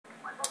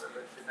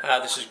Hi,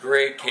 this is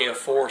Greg,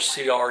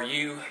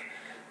 KF4CRU.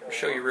 I'll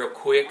show you real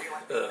quick.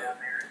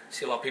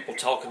 See a lot of people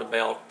talking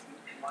about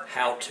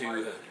how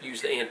to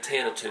use the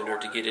antenna tuner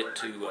to get it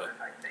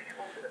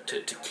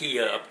to key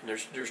up. And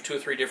there's 2 or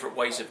 3 different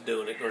ways of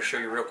doing it. I'm going to show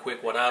you real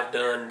quick what I've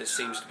done. This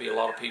seems to be a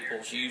lot of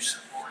people's use.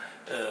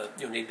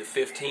 You'll need the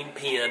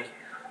 15-pin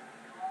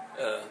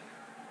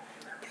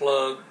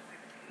plug,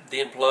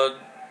 then plug.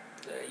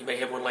 You may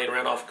have one laying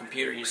around off a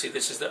computer. You see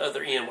this is the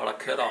other end what I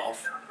cut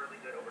off.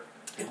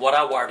 And what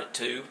I wired it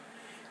to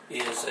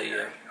is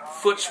a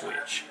foot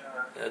switch.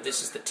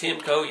 This is the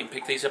Temco. You can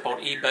pick these up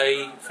on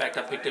eBay. In fact,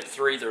 I picked up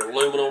 3. They're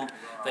aluminum.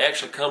 They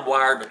actually come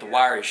wired, but the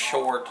wire is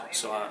short,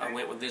 so I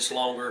went with this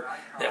longer.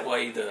 That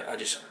way, I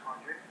just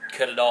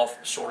cut it off,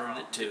 sorted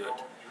it to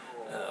it.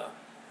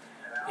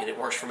 And it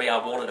works for me.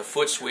 I wanted a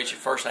foot switch. At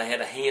first, I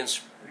had a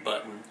hands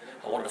button.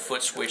 I wanted a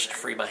foot switch to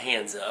free my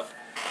hands up.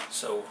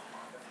 So,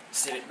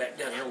 set it back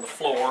down here on the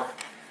floor.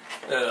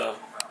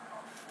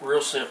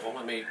 Real simple.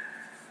 Let me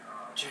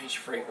change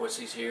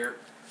frequencies here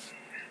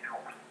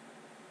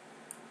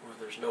where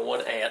there's no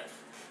one at.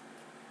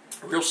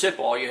 Real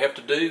simple. All you have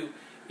to do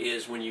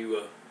is when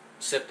you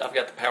I've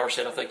got the power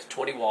set, I think, to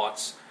 20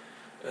 watts.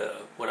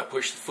 When I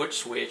push the foot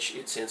switch,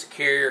 it sends a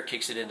carrier,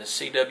 kicks it into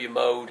CW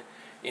mode,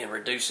 and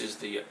reduces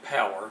the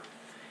power.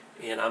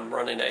 And I'm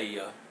running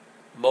a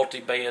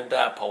multi-band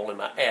dipole in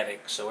my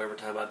attic, so every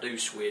time I do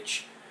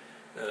switch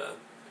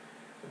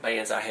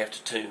bands I have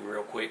to tune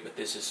real quick, but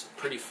this is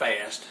pretty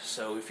fast.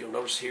 So if you'll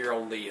notice here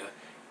on the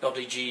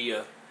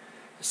LDG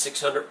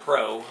 600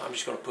 Pro, I'm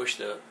just going to push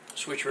the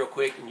switch real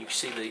quick, and you can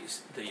see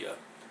the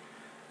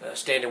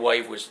standing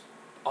wave was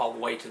all the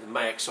way to the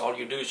max. So all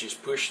you do is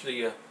just push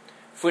the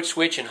foot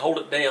switch and hold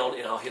it down,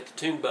 and I'll hit the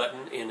tune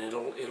button, and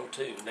it'll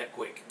tune that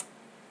quick.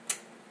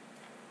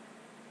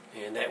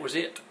 And that was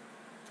it.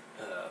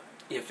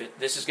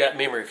 This has got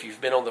memory. If you've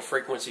been on the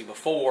frequency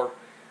before,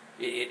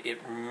 it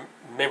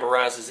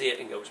memorizes it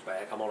and goes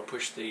back. I'm going to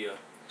push the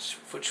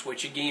foot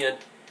switch again.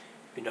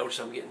 If you notice,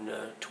 I'm getting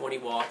 20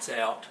 watts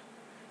out,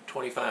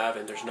 25,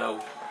 and there's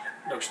no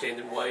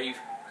standing wave.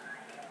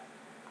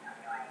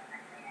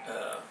 I'm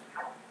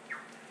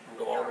going to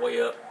go all the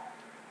way up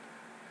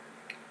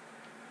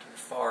to the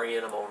far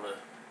end. I'm on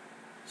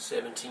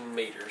 17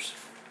 meters.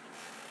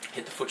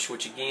 Hit the foot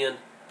switch again.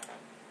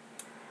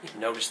 You can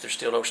notice there's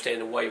still no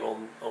standing wave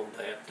on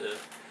that.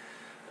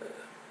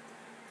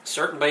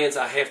 Certain bands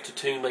I have to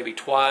tune maybe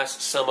twice.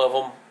 Some of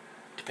them,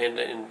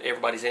 depending, and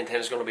everybody's antenna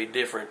is going to be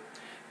different.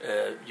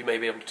 You may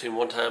be able to tune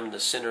one time in the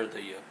center of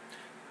the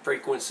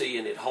frequency,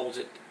 and it holds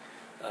it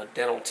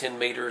down on 10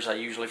 meters. I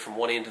usually, from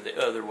one end to the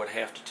other, would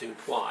have to tune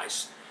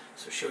twice.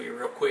 So show you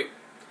real quick.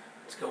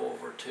 Let's go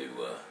over to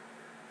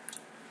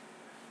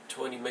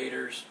 20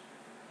 meters.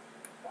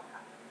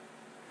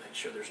 Make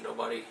sure there's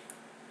nobody.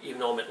 Even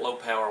though I'm at low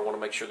power, I want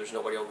to make sure there's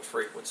nobody on the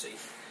frequency.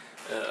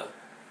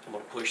 I'm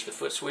going to push the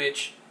foot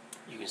switch.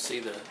 You can see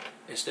the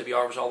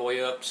SWR was all the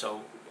way up,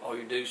 so all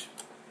you do is,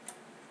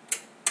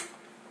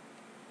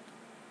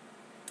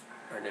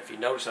 and if you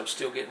notice, I'm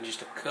still getting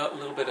just a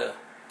little bit of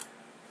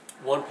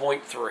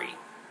 1.3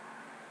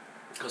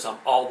 because I'm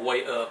all the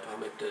way up.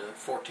 I'm at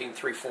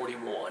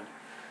 14,341,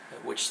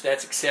 which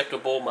that's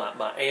acceptable.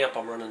 My amp,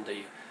 I'm running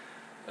the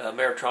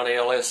Maritron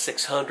ALS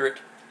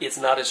 600. It's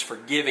not as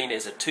forgiving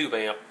as a tube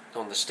amp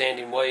on the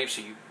standing wave,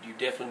 so you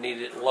definitely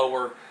need it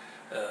lower.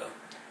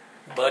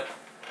 But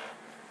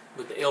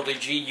with the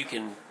LDG, you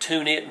can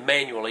tune it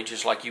manually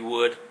just like you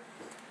would.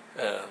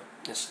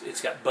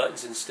 It's got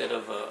buttons instead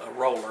of a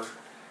roller.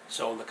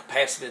 So on the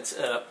capacitance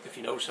up, if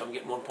you notice I'm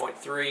getting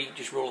 1.3,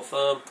 just rule of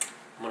thumb,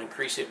 I'm going to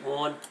increase it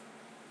 1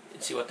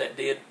 and see what that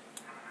did.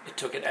 It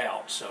took it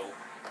out, so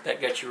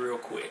that got you real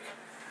quick.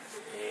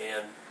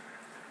 And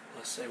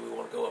let's say we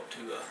want to go up to,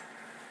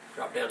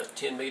 drop down to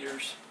 10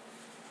 meters.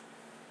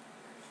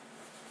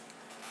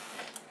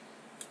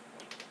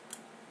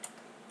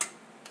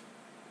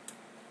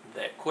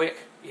 That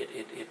quick,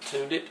 it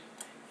tuned it.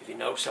 If you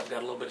notice, I've got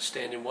a little bit of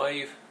standing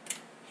wave.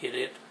 Hit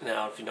it.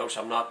 Now, if you notice,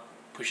 I'm not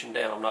pushing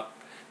down. I'm not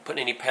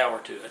putting any power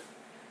to it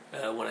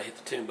when I hit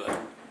the tune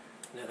button.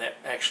 Now, that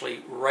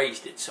actually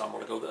raised it, so I'm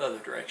going to go the other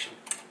direction.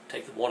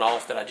 Take the one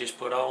off that I just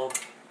put on,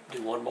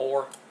 do one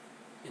more,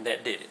 and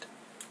that did it.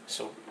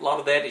 So a lot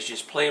of that is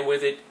just playing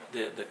with it.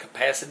 The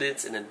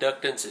capacitance and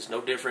inductance is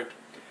no different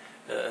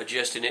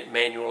adjusting it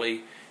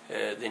manually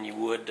than you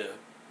would.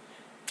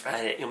 I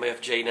had an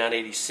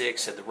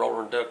MFJ986, had the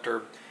roller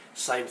inductor,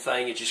 same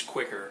thing, it's just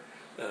quicker.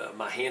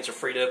 My hands are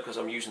freed up because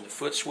I'm using the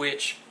foot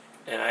switch,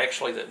 and I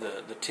actually,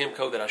 the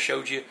Temco that I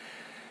showed you,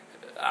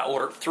 I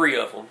ordered 3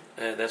 of them,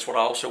 and that's what I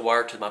also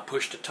wired to my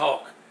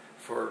push-to-talk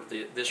for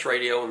this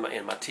radio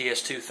and my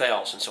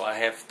TS2000. So I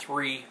have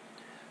 3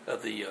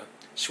 of the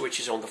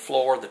switches on the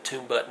floor. The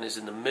tune button is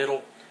in the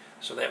middle,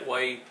 so that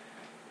way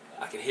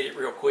I can hit it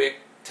real quick,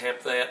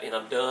 tap that, and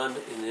I'm done.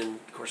 And then,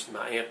 of course,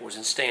 my amp was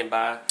in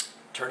standby.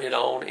 Turn it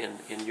on,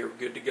 and you're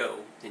good to go.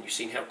 And you've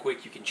seen how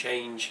quick you can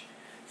change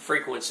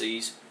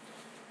frequencies.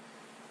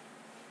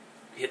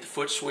 Hit the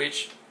foot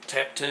switch,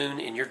 tap tune,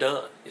 and you're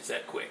done. It's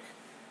that quick.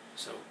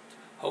 So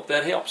Hope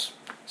that helps.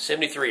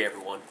 73,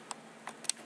 everyone.